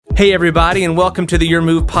Hey everybody, and welcome to the Your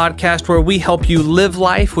Move podcast, where we help you live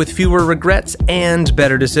life with fewer regrets and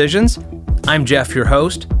better decisions. I'm Jeff, your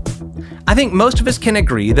host. I think most of us can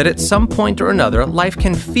agree that at some point or another, life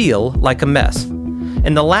can feel like a mess.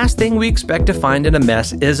 And the last thing we expect to find in a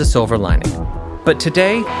mess is a silver lining. But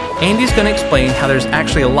today, Andy's going to explain how there's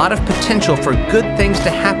actually a lot of potential for good things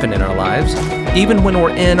to happen in our lives, even when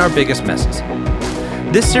we're in our biggest messes.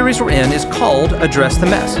 This series we're in is called Address the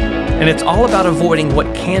Mess, and it's all about avoiding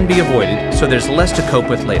what can be avoided so there's less to cope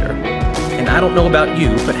with later. And I don't know about you,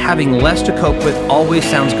 but having less to cope with always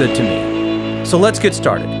sounds good to me. So let's get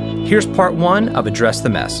started. Here's part one of Address the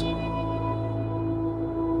Mess.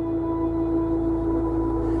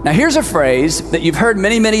 Now, here's a phrase that you've heard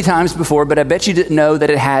many, many times before, but I bet you didn't know that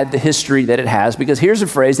it had the history that it has, because here's a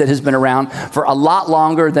phrase that has been around for a lot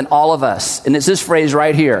longer than all of us, and it's this phrase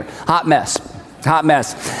right here: hot mess. Hot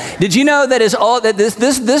mess. Did you know that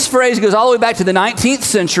this phrase goes all the way back to the 19th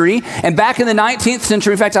century? And back in the 19th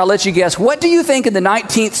century, in fact, I'll let you guess. What do you think in the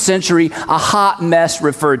 19th century a hot mess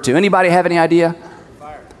referred to? Anybody have any idea?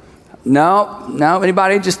 Fire. No.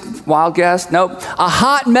 Anybody? Just wild guess? Nope. A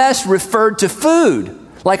hot mess referred to food,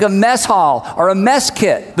 like a mess hall or a mess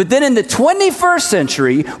kit. But then in the 21st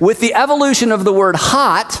century, with the evolution of the word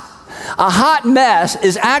hot, a hot mess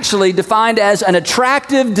is actually defined as an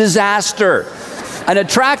attractive disaster. An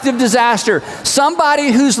attractive disaster.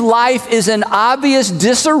 Somebody whose life is in obvious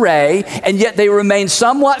disarray, and yet they remain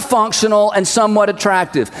somewhat functional and somewhat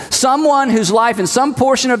attractive. Someone whose life, in some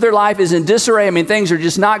portion of their life, is in disarray. I mean, things are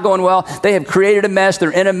just not going well. They have created a mess.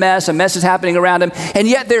 They're in a mess is happening around them. And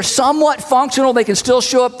yet they're somewhat functional. They can still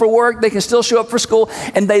show up for work. They can still show up for school.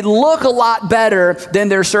 And they look a lot better than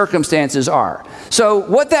their circumstances are. So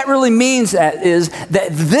what that really means is that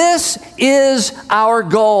this is our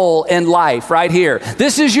goal in life right here.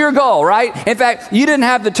 This is your goal, right? In fact, you didn't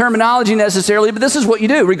have the terminology necessarily, but this is what you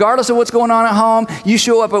do. Regardless of what's going on at home, you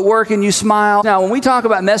show up at work and you smile. Now, when we talk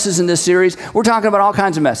about messes in this series, we're talking about all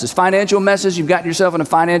kinds of messes. Financial messes. You've gotten yourself in a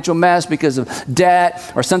financial mess because of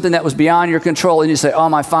debt or something that was beyond your control, and you say, oh,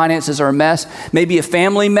 my finances are a mess. Maybe a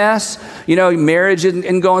family mess. You know, marriage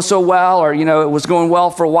isn't going so well, or, you know, it was going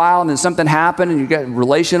well for a while and then something happened, and you got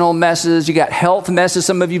relational messes. You got health messes.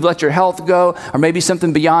 Some of you let your health go, or maybe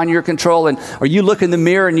something beyond your control, or you look in the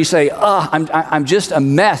mirror and you say, I'm just a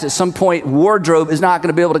mess. At some point, wardrobe is not going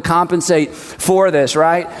to be able to compensate for this,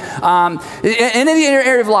 right? In any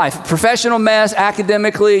area of life, professional mess,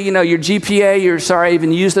 academically, you know, your GPA, I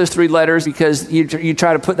even use those three letters because you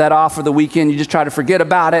try to put that off for the weekend. You just try to forget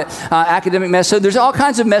about it. Academic mess. So there's all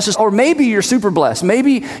kinds of messes. Or maybe you're super blessed.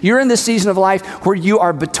 Maybe you're in this season of life where you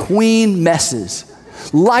are between messes.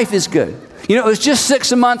 Life is good. You know, it was just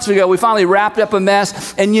 6 months ago we finally wrapped up a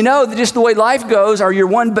mess, and you know that just the way life goes, or you're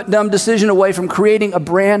one dumb decision away from creating a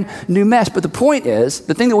brand new mess. But the point is,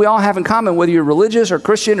 the thing that we all have in common, whether you're religious or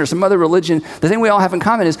Christian or some other religion, the thing we all have in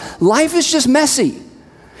common is life is just messy.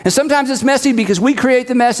 And sometimes it's messy because we create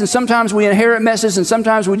the mess, and sometimes we inherit messes, and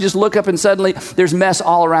sometimes we just look up and suddenly there's mess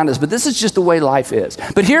all around us. But this is just the way life is.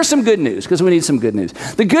 But here's some good news, because we need some good news.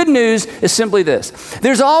 The good news is simply this: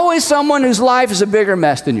 there's always someone whose life is a bigger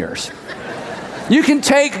mess than yours. You can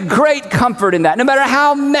take great comfort in that. No matter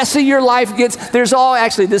how messy your life gets,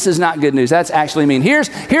 actually, this is not good news. That's actually mean. Here's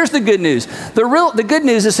the good news. The good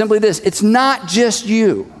news is simply this: it's not just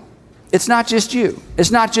you. It's not just you.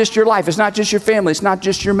 It's not just your life. It's not just your family. It's not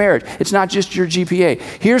just your marriage. It's not just your GPA.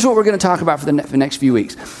 Here's what we're going to talk about for the next few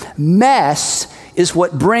weeks. Mess is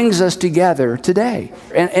what brings us together today.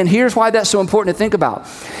 And here's why that's so important to think about.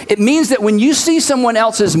 It means that when you see someone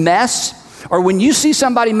else's mess, or when you see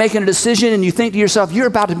somebody making a decision and you think to yourself, you're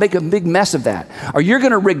about to make a big mess of that, or you're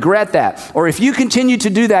going to regret that, or if you continue to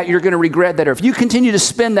do that, you're going to regret that, or if you continue to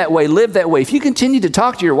spend that way, live that way, if you continue to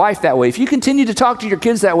talk to your wife that way, if you continue to talk to your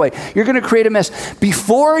kids that way, you're going to create a mess.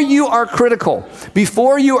 Before you are critical,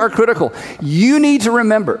 you need to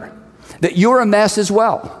remember that you're a mess as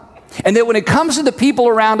well. And that when it comes to the people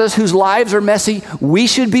around us whose lives are messy, we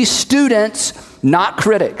should be students, not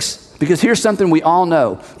critics. Because here's something we all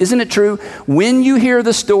know. Isn't it true? When you hear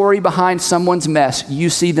the story behind someone's mess, you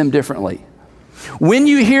see them differently. When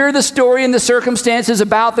you hear the story and the circumstances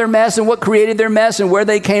about their mess and what created their mess and where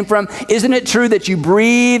they came from, isn't it true that you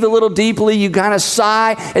breathe a little deeply, you kind of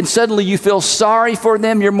sigh, and suddenly you feel sorry for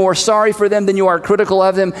them? You're more sorry for them than you are critical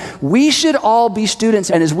of them. We should all be students.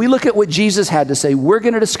 And as we look at what Jesus had to say, we're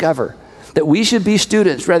going to discover that we should be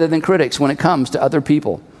students rather than critics when it comes to other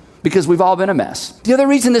people. Because we've all been a mess. The other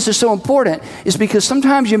reason this is so important is because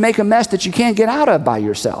sometimes you make a mess that you can't get out of by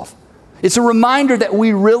yourself. It's a reminder that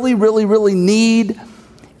we really, really, really need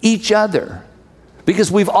each other.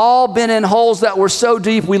 Because we've all been in holes that were so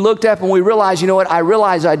deep, we looked up and we realized, you know what, I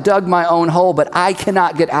realized I dug my own hole, but I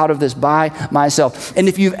cannot get out of this by myself. And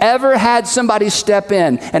if you've ever had somebody step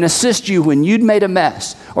in and assist you when you'd made a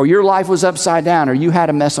mess, or your life was upside down, or you had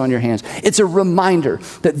a mess on your hands, it's a reminder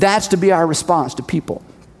that that's to be our response to people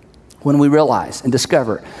when we realize and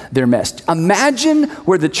discover their mess. Imagine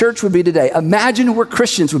where the church would be today. Imagine where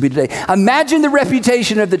Christians would be today. Imagine the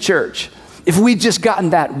reputation of the church if we'd just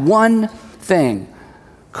gotten that one thing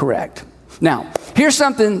correct. Now, here's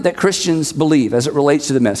something that Christians believe as it relates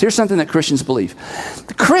to the mess. Here's something that Christians believe.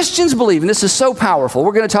 The Christians believe, and this is so powerful,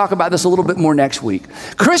 we're going to talk about this a little bit more next week.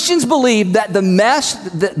 Christians believe that the mess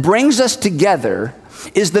that brings us together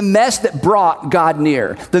is the mess that brought God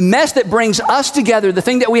near. The mess that brings us together, the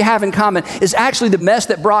thing that we have in common, is actually the mess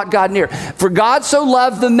that brought God near. For God so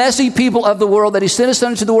loved the messy people of the world that he sent his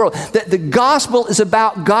son into the world, that the gospel is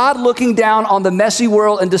about God looking down on the messy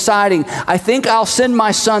world and deciding, I think I'll send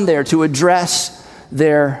my son there to address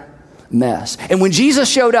their mess. And when Jesus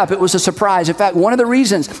showed up, it was a surprise. In fact, one of the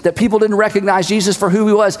reasons that people didn't recognize Jesus for who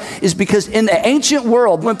he was is because in the ancient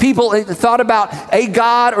world, when people thought about a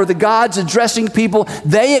God or the gods addressing people,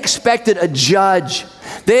 they expected a judge.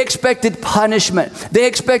 They expected punishment. They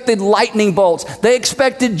expected lightning bolts. They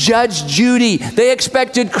expected Judge Judy. They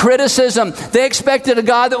expected criticism. They expected a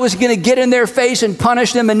God that was going to get in their face and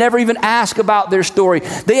punish them and never even ask about their story.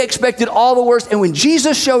 They expected all the worst. And when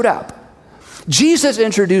Jesus showed up, Jesus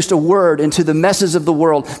introduced a word into the messes of the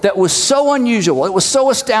world that was so unusual. It was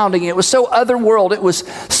so astounding. It was so otherworld. It was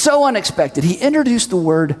so unexpected. He introduced the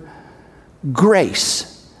word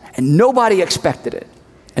grace, and nobody expected it,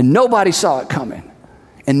 and nobody saw it coming,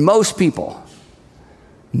 and most people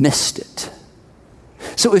missed it.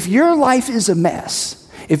 So if your life is a mess,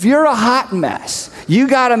 if you're a hot mess, you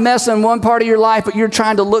got a mess in one part of your life, but you're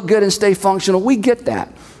trying to look good and stay functional, we get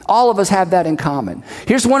that. All of us have that in common.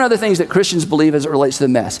 Here's one of the things that Christians believe as it relates to the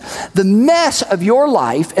mess. The mess of your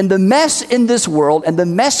life and the mess in this world and the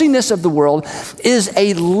messiness of the world is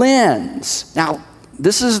a lens. Now,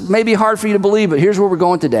 this is maybe hard for you to believe, but here's where we're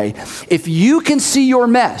going today. If you can see your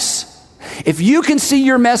mess, if you can see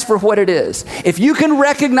your mess for what it is, if you can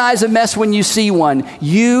recognize a mess when you see one,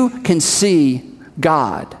 you can see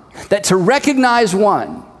God. That to recognize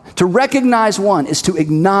one is to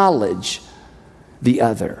acknowledge the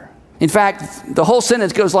other. In fact, the whole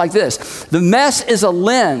sentence goes like this. The mess is a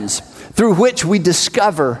lens through which we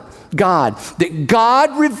discover God. That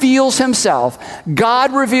God reveals himself.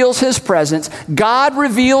 God reveals his presence. God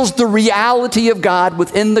reveals the reality of God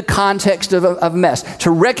within the context of mess.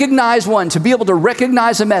 To recognize one, to be able to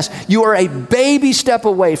recognize a mess, you are a baby step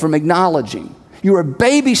away from acknowledging. You are a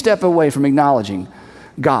baby step away from acknowledging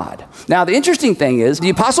God. Now, the interesting thing is the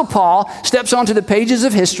Apostle Paul steps onto the pages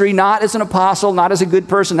of history, not as an apostle, not as a good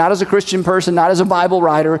person, not as a Christian person, not as a Bible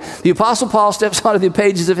writer. The Apostle Paul steps onto the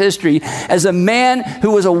pages of history as a man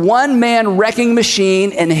who was a one-man wrecking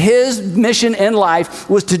machine, and his mission in life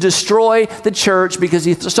was to destroy the church because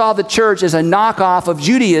he saw the church as a knockoff of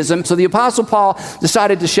Judaism. So the Apostle Paul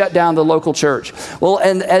decided to shut down the local church. Well,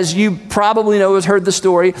 and as you probably know, has heard the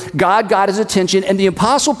story, God got his attention, and the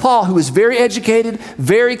Apostle Paul, who was very educated,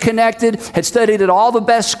 very connected, had studied at all the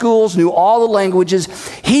best schools, knew all the languages,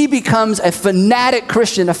 he becomes a fanatic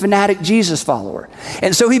Christian, a fanatic Jesus follower.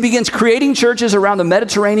 And so he begins creating churches around the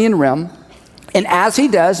Mediterranean realm. And as he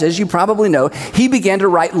does, as you probably know, he began to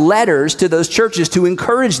write letters to those churches to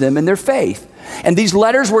encourage them in their faith. And these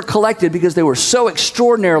letters were collected because they were so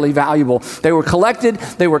extraordinarily valuable. They were collected,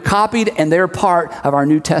 they were copied, and they're part of our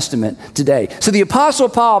New Testament today. So the Apostle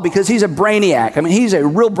Paul, because he's a brainiac, he's a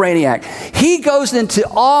real brainiac, he goes into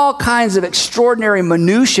all kinds of extraordinary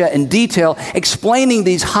minutia and detail explaining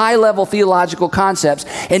these high-level theological concepts.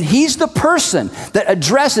 And he's the person that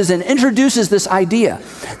addresses and introduces this idea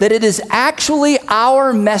that it is actually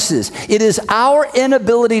our messes. It is our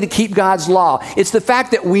inability to keep God's law. It's the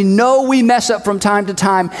fact that we know we mess up from time to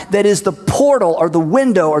time that is the portal or the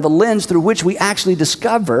window or the lens through which we actually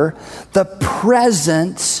discover the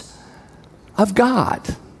presence of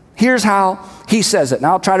God. Here's how he says it. And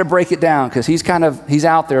I'll try to break it down because he's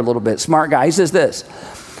out there a little bit. Smart guy. He says this,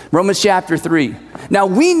 Romans chapter 3. Now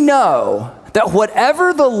we know that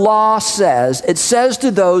whatever the law says, it says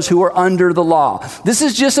to those who are under the law. This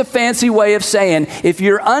is just a fancy way of saying, if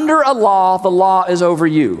you're under a law, the law is over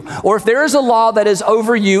you. Or if there is a law that is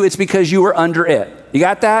over you, it's because you are under it. You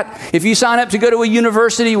got that? If you sign up to go to a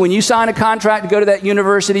university, when you sign a contract to go to that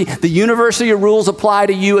university, the university rules apply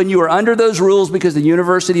to you, and you are under those rules because the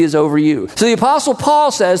university is over you. So the Apostle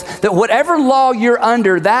Paul says that whatever law you're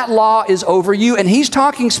under, that law is over you, and he's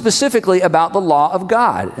talking specifically about the law of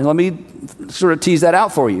God. And let me sort of tease that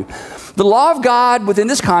out for you. The law of God within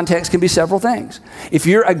this context can be several things. If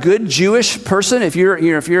you're a good Jewish person, if you're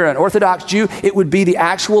an Orthodox Jew, it would be the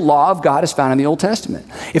actual law of God as found in the Old Testament.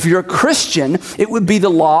 If you're a Christian, it would be the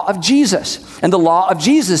law of Jesus. And the law of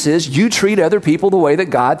Jesus is you treat other people the way that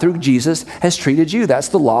God through Jesus has treated you. That's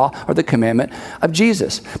the law or the commandment of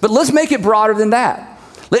Jesus. But let's make it broader than that.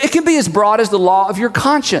 It can be as broad as the law of your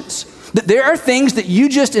conscience. That there are things that you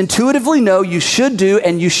just intuitively know you should do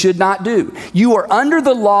and you should not do. You are under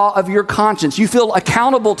the law of your conscience. You feel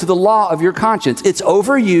accountable to the law of your conscience. It's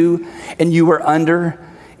over you and you are under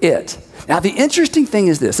it. Now, the interesting thing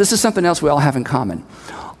is this. This is something else we all have in common.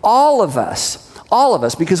 All of us,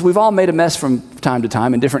 because we've all made a mess from time to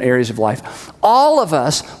time in different areas of life, all of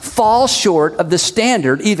us fall short of the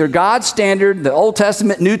standard, either God's standard, the Old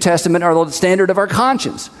Testament, New Testament, or the standard of our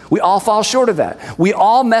conscience. We all fall short of that. We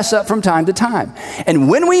all mess up from time to time. And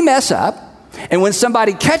when we mess up, and when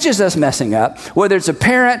somebody catches us messing up, whether it's a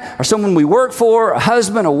parent or someone we work for, a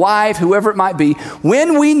husband, a wife, whoever it might be,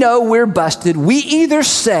 when we know we're busted, we either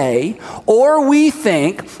say or we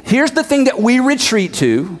think, here's the thing that we retreat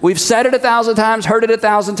to. We've said it 1,000 times, heard it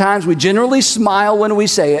 1,000 times. We generally smile when we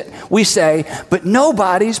say it. We say, but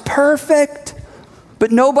nobody's perfect. But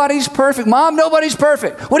nobody's perfect. Mom, nobody's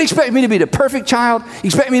perfect. What do you expect me to be, the perfect child? You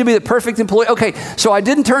expect me to be the perfect employee? Okay, so I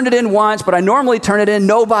didn't turn it in once, but I normally turn it in.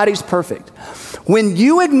 Nobody's perfect. When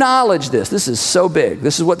you acknowledge this is so big.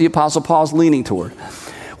 This is what the Apostle Paul's leaning toward.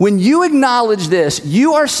 When you acknowledge this,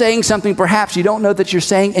 you are saying something perhaps you don't know that you're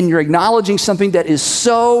saying, and you're acknowledging something that is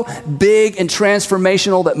so big and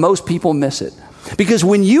transformational that most people miss it. Because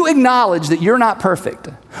when you acknowledge that you're not perfect,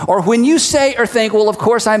 or when you say or think, well, of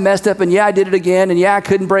course I messed up, and yeah, I did it again, and yeah, I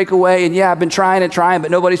couldn't break away, and yeah, I've been trying and trying, but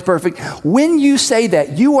nobody's perfect. When you say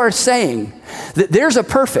that, you are saying that there's a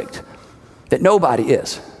perfect that nobody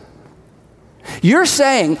is. You're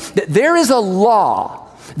saying that there is a law,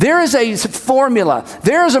 there is a formula,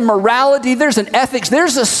 there is a morality, there's an ethics,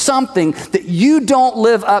 there's a something that you don't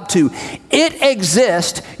live up to. It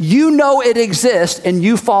exists, you know it exists, and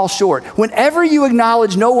you fall short. Whenever you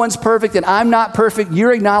acknowledge no one's perfect and I'm not perfect,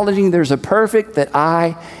 you're acknowledging there's a perfect that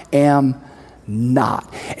I am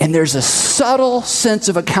not. And there's a subtle sense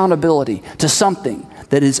of accountability to something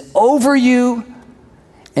that is over you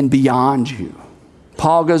and beyond you.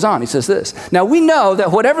 Paul goes on, he says this. Now we know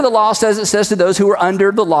that whatever the law says, it says to those who are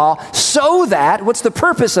under the law, so that, what's the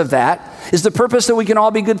purpose of that? Is the purpose that we can all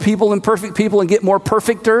be good people and perfect people and get more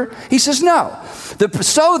perfecter? He says no.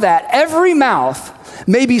 So that every mouth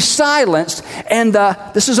may be silenced, and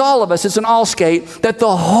this is all of us, it's an all skate, that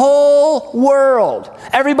the whole world,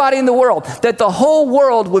 everybody in the world, that the whole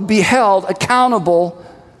world would be held accountable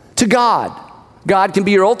to God. God can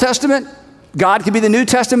be your Old Testament. God can be the New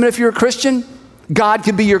Testament if you're a Christian. God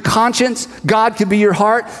could be your conscience. God could be your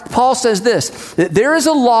heart. Paul says this, that there is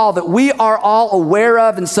a law that we are all aware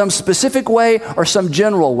of in some specific way or some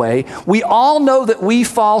general way. We all know that we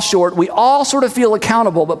fall short. We all sort of feel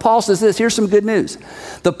accountable. But Paul says this, here's some good news.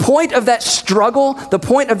 The point of that struggle, the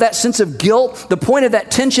point of that sense of guilt, the point of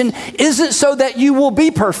that tension isn't so that you will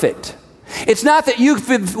be perfect. It's not that you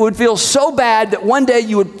would feel so bad that one day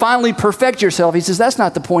you would finally perfect yourself. He says that's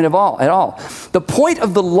not the point at all. The point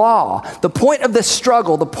of the law, the point of the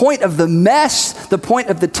struggle, the point of the mess, the point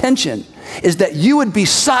of the tension is that you would be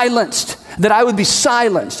silenced, that I would be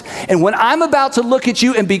silenced. And when I'm about to look at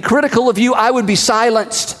you and be critical of you, I would be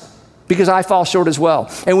silenced because I fall short as well.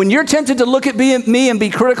 And when you're tempted to look at me and be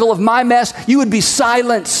critical of my mess, you would be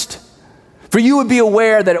silenced. For you would be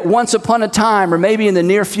aware that at once upon a time, or maybe in the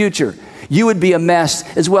near future, you would be a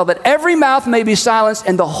mess as well, that every mouth may be silenced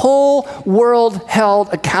and the whole world held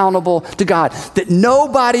accountable to God, that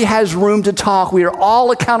nobody has room to talk. We are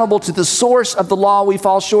all accountable to the source of the law we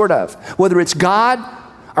fall short of, whether it's God,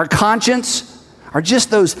 our conscience, or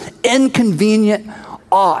just those inconvenient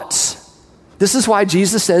oughts. This is why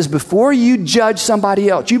Jesus says, before you judge somebody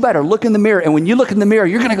else, you better look in the mirror. And when you look in the mirror,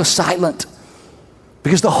 you're going to go silent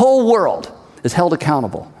because the whole world is held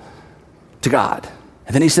accountable to God.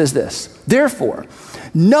 And then he says this, therefore,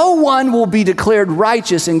 no one will be declared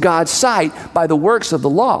righteous in God's sight by the works of the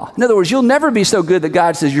law. In other words, you'll never be so good that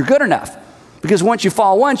God says you're good enough. Because once you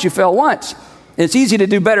fall once, you fell once. And it's easy to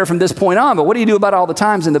do better from this point on, but what do you do about all the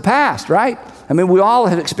times in the past, right? I mean, we all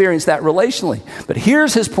have experienced that relationally. But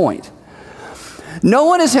here's his point. No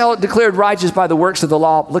one is declared righteous by the works of the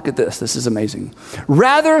law. Look at this. This is amazing.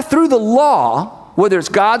 Rather, through the law, whether it's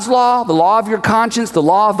God's law, the law of your conscience, the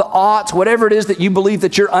law of the oughts, whatever it is that you believe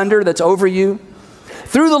that you're under, that's over you,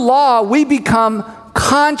 through the law, we become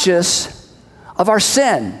conscious of our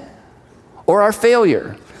sin or our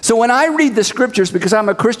failure. So when I read the scriptures, because I'm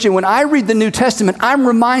a Christian, when I read the New Testament, I'm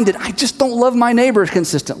reminded I just don't love my neighbors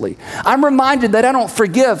consistently. I'm reminded that I don't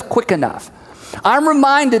forgive quick enough. I'm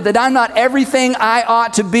reminded that I'm not everything I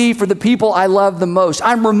ought to be for the people I love the most.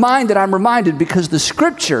 I'm reminded because the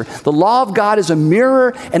scripture, the law of God, is a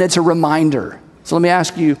mirror and it's a reminder. So let me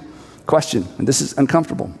ask you a question, and this is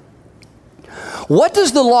uncomfortable. What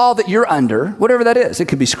does the law that you're under, whatever that is, it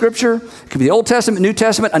could be scripture, it could be the Old Testament, New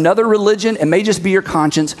Testament, another religion, it may just be your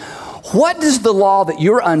conscience. What does the law that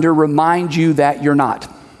you're under remind you that you're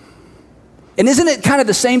not? And isn't it kind of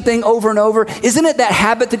the same thing over and over? Isn't it that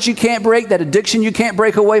habit that you can't break, that addiction you can't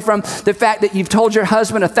break away from? The fact that you've told your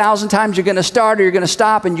husband 1,000 times you're going to start or you're going to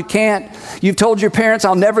stop and you can't. You've told your parents,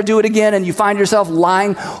 I'll never do it again, and you find yourself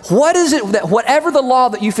lying. What is it that, whatever the law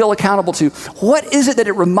that you feel accountable to, what is it that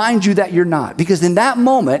it reminds you that you're not? Because in that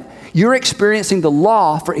moment, you're experiencing the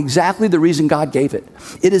law for exactly the reason God gave it.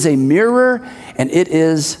 It is a mirror and it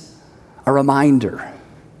is a reminder.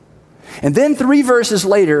 And then 3 verses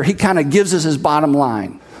later, he kind of gives us his bottom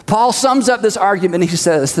line. Paul sums up this argument and he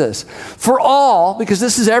says this, for all, because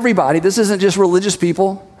this is everybody, this isn't just religious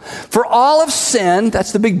people, for all of sin,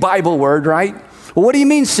 that's the big Bible word, right? Well, what do you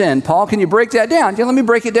mean sin, Paul? Can you break that down? Yeah, let me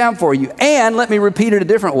break it down for you. And let me repeat it a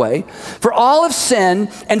different way. For all of sin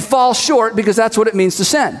and fall short, because that's what it means to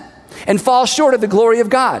sin, and fall short of the glory of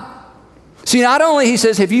God. See, not only, he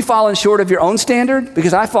says, have you fallen short of your own standard?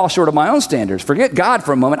 Because I fall short of my own standards. Forget God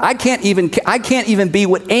for a moment. I can't even be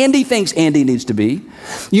what Andy thinks Andy needs to be.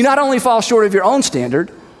 You not only fall short of your own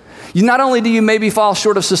standard, not only do you maybe fall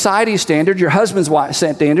short of society's standard, your husband's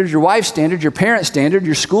standard, your wife's standard, your parents' standard,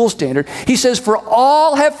 your school standard. He says, for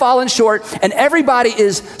all have fallen short, and everybody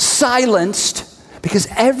is silenced because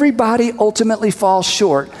everybody ultimately falls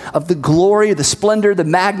short of the glory, the splendor, the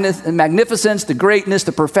magnificence, the greatness,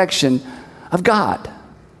 the perfection of God.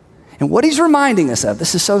 And what he's reminding us of,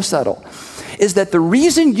 this is so subtle, is that the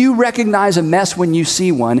reason you recognize a mess when you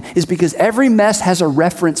see one is because every mess has a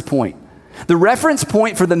reference point. The reference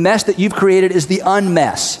point for the mess that you've created is the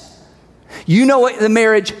unmess. You know what the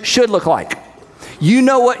marriage should look like. You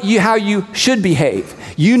know how you should behave.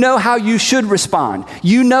 You know how you should respond.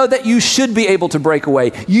 You know that you should be able to break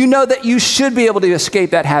away. You know that you should be able to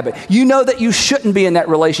escape that habit. You know that you shouldn't be in that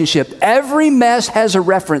relationship. Every mess has a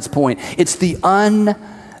reference point. It's the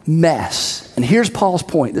unmess. And here's Paul's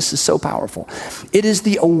point. This is so powerful. It is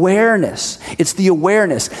the awareness. It's the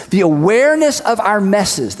awareness. The awareness of our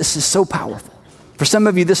messes. This is so powerful. For some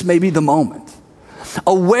of you, this may be the moment.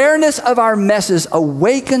 Awareness of our messes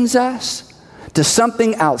awakens us to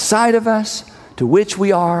something outside of us to which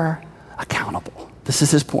we are accountable. This is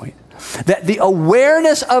his point. That the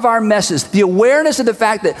awareness of our messes, the awareness of the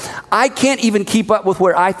fact that I can't even keep up with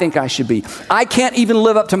where I think I should be. I can't even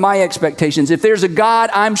live up to my expectations. If there's a God,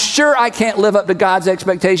 I'm sure I can't live up to God's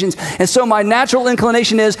expectations. And so my natural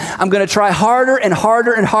inclination is I'm going to try harder and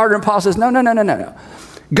harder and harder. And Paul says, no.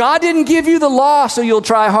 God didn't give you the law so you'll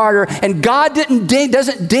try harder. And God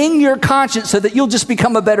doesn't ding your conscience so that you'll just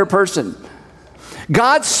become a better person.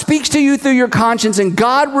 God speaks to you through your conscience, and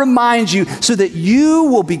God reminds you so that you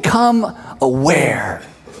will become aware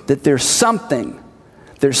that there's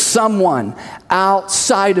someone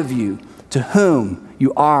outside of you to whom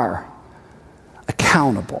you are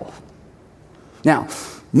accountable. Now,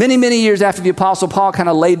 many years after the Apostle Paul kind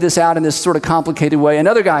of laid this out in this sort of complicated way,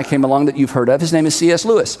 another guy came along that you've heard of. His name is C.S.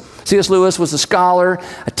 Lewis. C.S. Lewis was a scholar,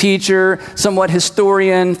 a teacher, somewhat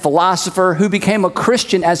historian, philosopher who became a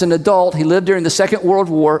Christian as an adult. He lived during the Second World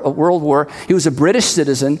War. He was a British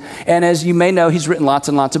citizen, and as you may know, he's written lots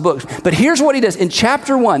and lots of books. But here's what he does. In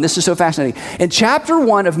chapter 1, this is so fascinating. In chapter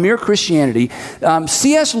 1 of Mere Christianity,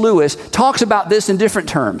 C.S. Lewis talks about this in different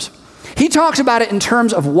terms. He talks about it in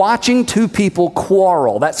terms of watching two people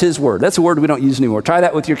quarrel. That's his word. That's a word we don't use anymore. Try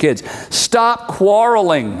that with your kids. Stop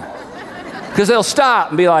quarreling. Because they'll stop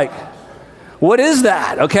and be like, what is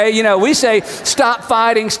that? Okay, we say stop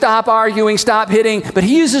fighting, stop arguing, stop hitting, but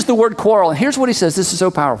he uses the word quarrel. And here's what he says. This is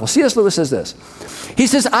so powerful. C.S. Lewis says this. He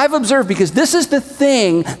says, I've observed, because this is the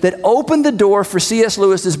thing that opened the door for C.S.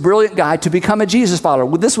 Lewis, this brilliant guy, to become a Jesus follower.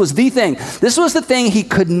 Well, this was the thing. This was the thing he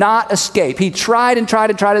could not escape. He tried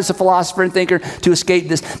as a philosopher and thinker to escape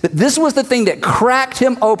this. But this was the thing that cracked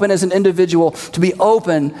him open as an individual to be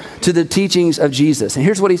open to the teachings of Jesus. And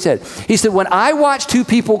here's what he said. He said, when I watch two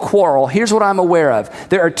people quarrel, here's what I'm aware of.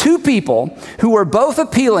 There are two people who are both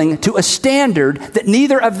appealing to a standard that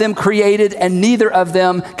neither of them created and neither of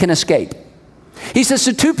them can escape. He says,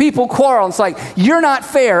 so two people quarrel. It's like, you're not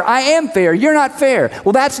fair. I am fair. You're not fair.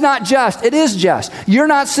 Well, that's not just. It is just. You're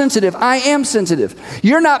not sensitive. I am sensitive.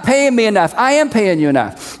 You're not paying me enough. I am paying you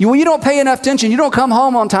enough. You don't pay enough attention. You don't come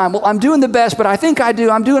home on time. Well, I'm doing the best, but I think I do.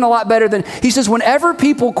 I'm doing a lot better than. He says, whenever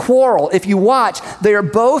people quarrel, if you watch, they are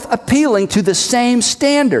both appealing to the same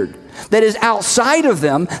standard that is outside of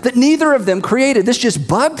them, that neither of them created. This just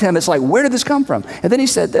bugged him. It's like, where did this come from? And then he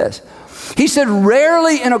said this. He said,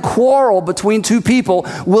 rarely in a quarrel between two people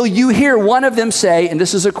will you hear one of them say, and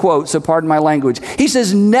this is a quote, so pardon my language. He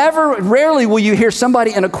says, rarely will you hear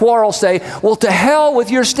somebody in a quarrel say, well, to hell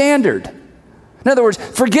with your standard. In other words,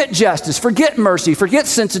 forget justice, forget mercy, forget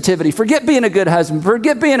sensitivity, forget being a good husband,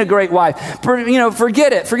 forget being a great wife,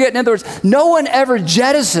 forget it. In other words, no one ever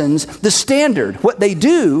jettisons the standard. What they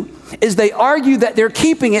do is they argue that they're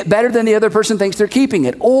keeping it better than the other person thinks they're keeping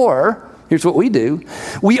it. Or, here's what we do.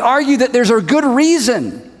 We argue that there's a good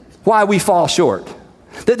reason why we fall short.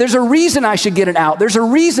 That there's a reason I should get an out. There's a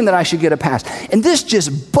reason that I should get a pass. And this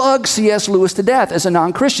just bugs C.S. Lewis to death as a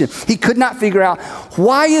non-Christian. He could not figure out,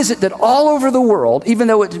 why is it that all over the world, even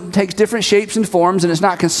though it takes different shapes and forms and it's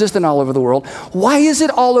not consistent all over the world, why is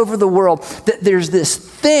it all over the world that there's this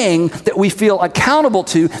thing that we feel accountable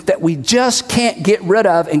to that we just can't get rid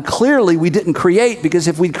of, and clearly we didn't create, because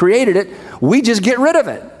if we created it, we just get rid of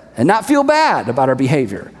it and not feel bad about our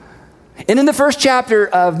behavior. And in the first chapter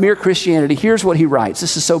of Mere Christianity, here's what he writes.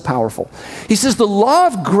 This is so powerful. He says, the law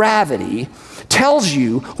of gravity tells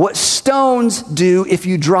you what stones do if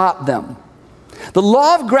you drop them. The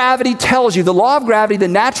law of gravity tells you, the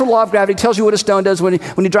natural law of gravity tells you what a stone does when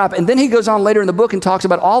you drop it. And then he goes on later in the book and talks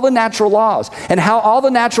about all the natural laws and how all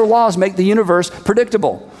the natural laws make the universe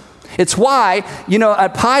predictable. It's why, a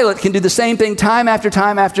pilot can do the same thing time after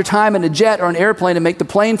time after time in a jet or an airplane and make the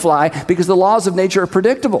plane fly, because the laws of nature are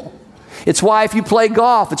predictable. It's why if you play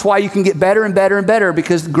golf, it's why you can get better and better and better,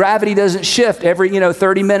 because gravity doesn't shift every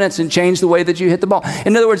 30 minutes and change the way that you hit the ball.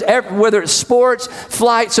 In other words, whether it's sports,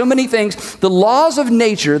 flight, so many things, the laws of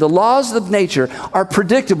nature are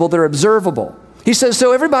predictable, they're observable. He says,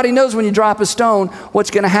 so everybody knows when you drop a stone,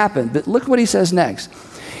 what's going to happen. But look what he says next.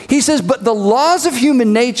 He says, but the laws of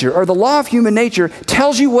human nature, or the law of human nature,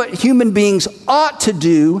 tells you what human beings ought to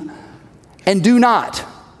do and do not.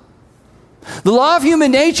 The law of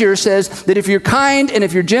human nature says that if you're kind and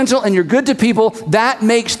if you're gentle and you're good to people, that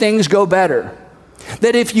makes things go better.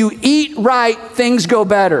 That if you eat right, things go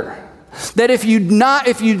better. That if you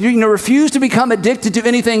refuse to become addicted to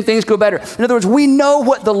anything, things go better. In other words, we know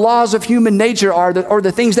what the laws of human nature are, or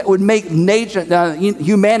the things that would make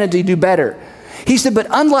humanity do better. He said, but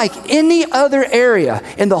unlike any other area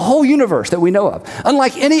in the whole universe that we know of,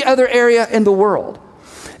 unlike any other area in the world,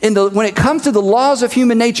 when it comes to the laws of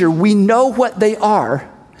human nature, we know what they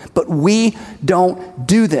are, but we don't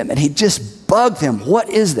do them. And he just bugged him. What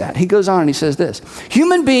is that? He goes on and he says this.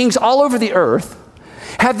 Human beings all over the earth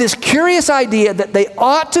have this curious idea that they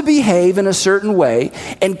ought to behave in a certain way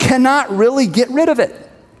and cannot really get rid of it.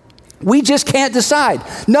 We just can't decide.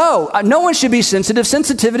 No one should be sensitive.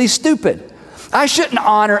 Sensitivity is stupid. I shouldn't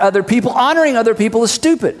honor other people. Honoring other people is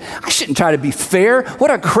stupid. I shouldn't try to be fair. What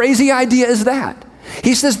a crazy idea is that?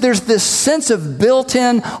 He says there's this sense of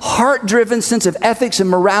built-in, heart-driven sense of ethics and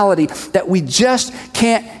morality that we just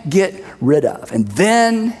can't get rid of. And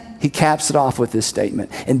then he caps it off with this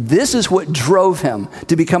statement. And this is what drove him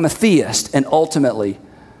to become a theist and ultimately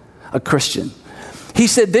a Christian. He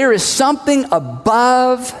said there is something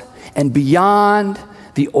above and beyond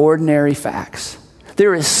the ordinary facts.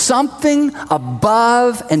 There is something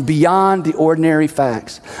above and beyond the ordinary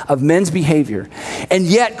facts of men's behavior, and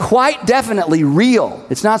yet quite definitely real.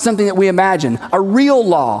 It's not something that we imagine. A real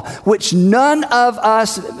law, which none of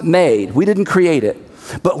us made. We didn't create it,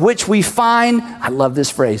 but which we find, I love this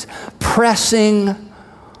phrase, pressing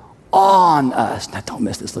on us. Now don't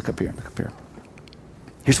miss this. Look up here.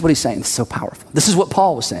 Here's what he's saying. It's so powerful. This is what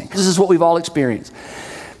Paul was saying. This is what we've all experienced.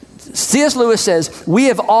 C.S. Lewis says, we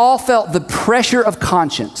have all felt the pressure of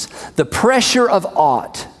conscience, the pressure of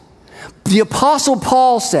ought. The Apostle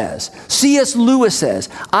Paul says, C.S. Lewis says,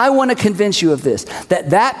 I want to convince you of this,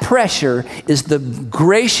 that pressure is the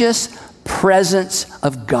gracious presence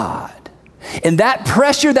of God. And that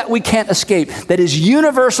pressure that we can't escape, that is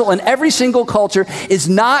universal in every single culture, is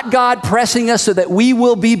not God pressing us so that we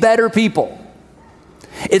will be better people.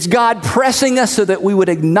 It's God pressing us so that we would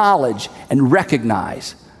acknowledge and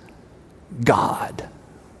recognize God.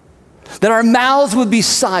 That our mouths would be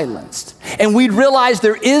silenced and we'd realize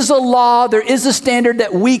there is a law, there is a standard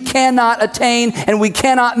that we cannot attain and we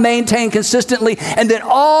cannot maintain consistently, and that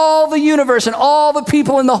all the universe and all the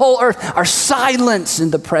people in the whole earth are silenced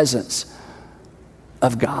in the presence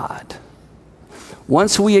of God.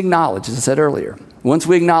 Once we acknowledge, as I said earlier, once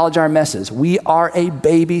we acknowledge our messes, we are a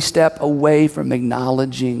baby step away from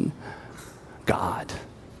acknowledging God.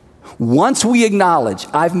 Once we acknowledge,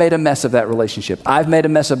 I've made a mess of that relationship. I've made a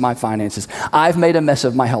mess of my finances. I've made a mess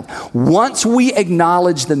of my health. Once we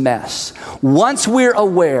acknowledge the mess, once we're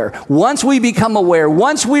aware, once we become aware,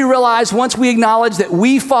 once we realize, once we acknowledge that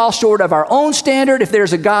we fall short of our own standard, if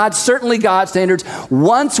there's a God, certainly God's standards,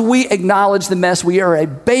 once we acknowledge the mess, we are a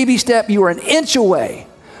baby step, you are an inch away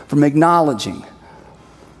from acknowledging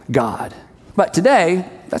God. But today,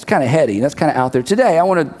 that's kind of heady. That's kind of out there. Today, I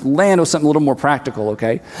want to land with something a little more practical,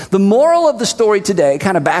 okay? The moral of the story today,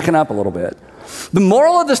 kind of backing up a little bit, the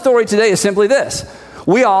moral of the story today is simply this.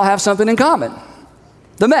 We all have something in common.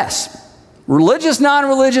 The mess. Religious,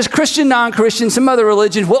 non-religious, Christian, non-Christian, some other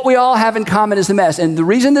religions, what we all have in common is the mess. And the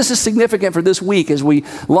reason this is significant for this week as we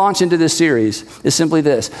launch into this series is simply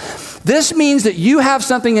this. This means that you have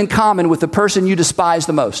something in common with the person you despise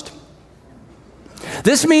the most.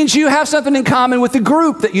 This means you have something in common with the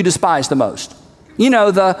group that you despise the most. You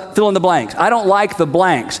know, the fill in the blanks. I don't like the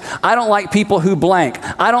blanks. I don't like people who blank.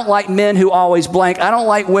 I don't like men who always blank. I don't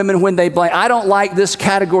like women when they blank. I don't like this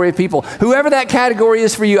category of people. Whoever that category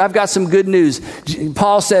is for you, I've got some good news.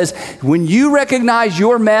 Paul says, when you recognize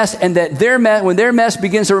your mess and that their mess, when their mess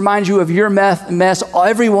begins to remind you of your mess,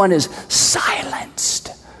 everyone is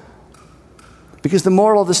silenced. Because the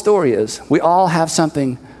moral of the story is we all have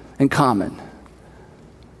something in common.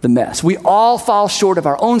 The mess. We all fall short of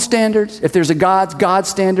our own standards. If there's a God, God's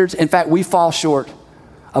standards. In fact, we fall short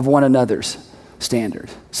of one another's standard.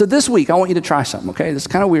 So this week, I want you to try something, okay? This is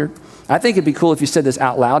kind of weird. I think it'd be cool if you said this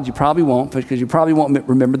out loud. You probably won't because you probably won't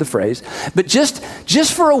remember the phrase. But just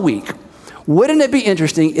for a week, wouldn't it be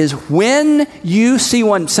interesting is when you see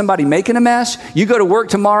somebody making a mess, you go to work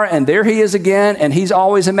tomorrow and there he is again and he's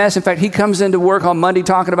always a mess. In fact, he comes into work on Monday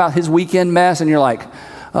talking about his weekend mess and you're like,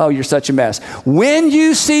 oh, you're such a mess. When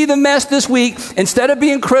you see the mess this week, instead of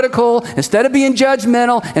being critical, instead of being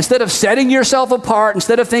judgmental, instead of setting yourself apart,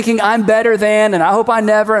 instead of thinking I'm better than, and I hope I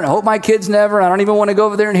never, and I hope my kids never, and I don't even want to go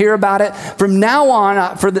over there and hear about it. From now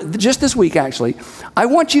on, just this week actually, I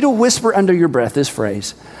want you to whisper under your breath this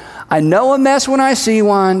phrase. I know a mess when I see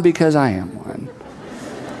one because I am one.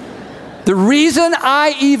 The reason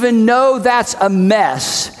I even know that's a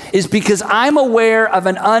mess is because I'm aware of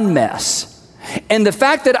an unmess. And the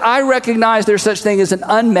fact that I recognize there's such thing as an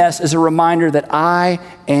unmess is a reminder that I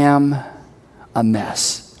am a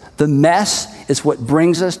mess. The mess is what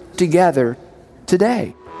brings us together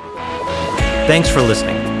today. Thanks for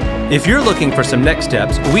listening. If you're looking for some next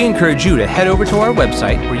steps, we encourage you to head over to our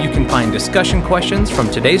website where you can find discussion questions from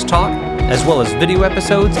today's talk, as well as video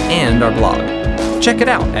episodes and our blog. Check it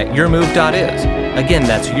out at yourmove.is. Again,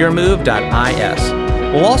 that's yourmove.is.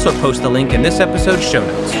 We'll also post the link in this episode's show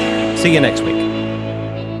notes. See you next week.